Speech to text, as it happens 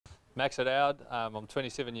Max it out. I'm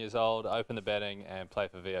 27 years old, open the batting and play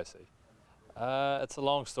for VOC. It's a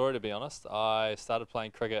long story, to be honest. I started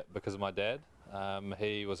playing cricket because of my dad.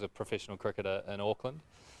 He was a professional cricketer in Auckland,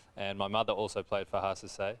 and my mother also played for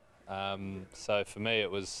HSC. So for me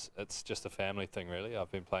it's just a family thing, really.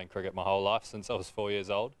 I've been playing cricket my whole life since I was 4 years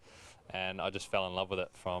old, and I just fell in love with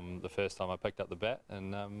it from the first time I picked up the bat,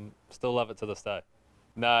 and still love it to this day.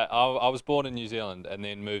 No, I was born in New Zealand and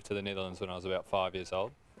then moved to the Netherlands when I was about 5 years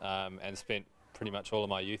old, and spent pretty much all of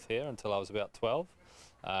my youth here until I was about 12.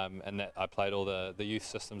 And that I played all the youth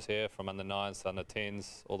systems here, from under 9s to under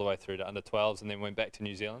 10s all the way through to under 12s, and then went back to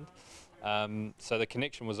New Zealand. So the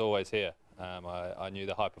connection was always here. I knew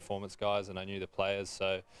the high performance guys and I knew the players,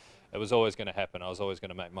 so it was always going to happen. I was always going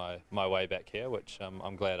to make my way back here, which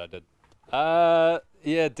I'm glad I did.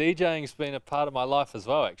 Yeah, DJing's been a part of my life as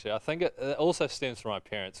well, actually. I think it also stems from my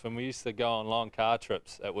parents. When we used to go on long car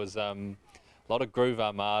trips, it was a lot of Groove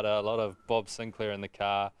Armada, a lot of Bob Sinclair in the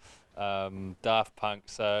car, Daft Punk.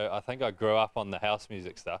 So I think I grew up on the house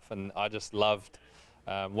music stuff, and I just loved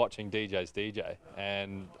watching DJs DJ,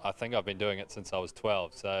 and I think I've been doing it since I was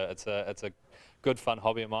 12. So it's a good fun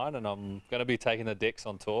hobby of mine, and I'm going to be taking the decks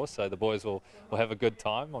on tour, so the boys will have a good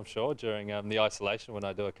time, I'm sure, during the isolation when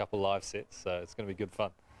I do a couple live sets. So it's going to be good fun.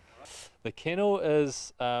 The Kennel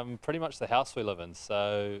is pretty much the house we live in.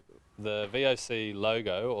 So the VOC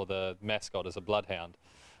logo, or the mascot, is a bloodhound.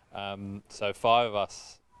 So 5 of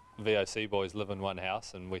us VOC boys live in one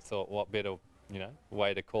house, and we thought, what better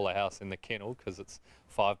way to call a house in the Kennel, because it's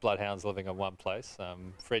 5 bloodhounds living in one place.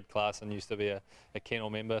 Fred Clarkson used to be a Kennel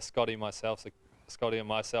member. Scotty and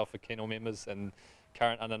myself are Kennel members, and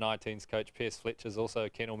current under-19s coach Piers Fletcher is also a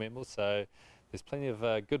Kennel member. So there's plenty of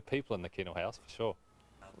good people in the Kennel house, for sure.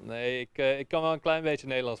 Nee, ik kan wel een klein beetje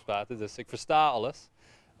Nederlands praten, dus ik versta alles.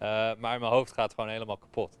 Maar mijn hoofd gaat gewoon helemaal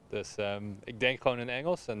kapot. Dus ik denk gewoon in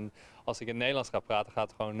Engels, en als ik in Nederlands ga praten, gaat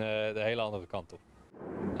het gewoon de hele andere kant op.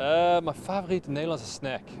 Mijn favoriete Nederlandse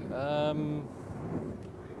snack?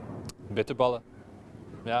 Bitterballen.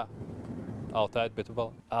 Ja, altijd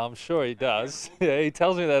bitterballen. I'm sure he does. Yeah, he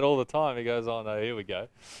tells me that all the time. He goes, oh no, here we go.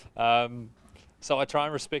 So I try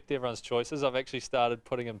and respect everyone's choices. I've actually started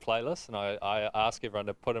putting in playlists, and I ask everyone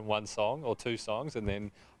to put in 1 song or 2 songs, and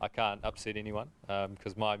then I can't upset anyone,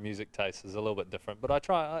 because my music taste is a little bit different. But I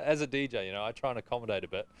try, as a DJ, I try and accommodate a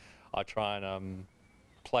bit. I try and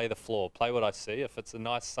play the floor, play what I see. If it's a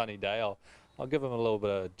nice sunny day, I'll give them a little bit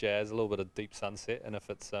of jazz, a little bit of deep sunset, and if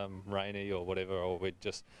it's rainy or whatever, or we're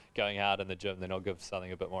just going hard in the gym, then I'll give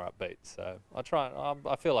something a bit more upbeat. So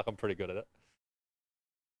I feel like I'm pretty good at it.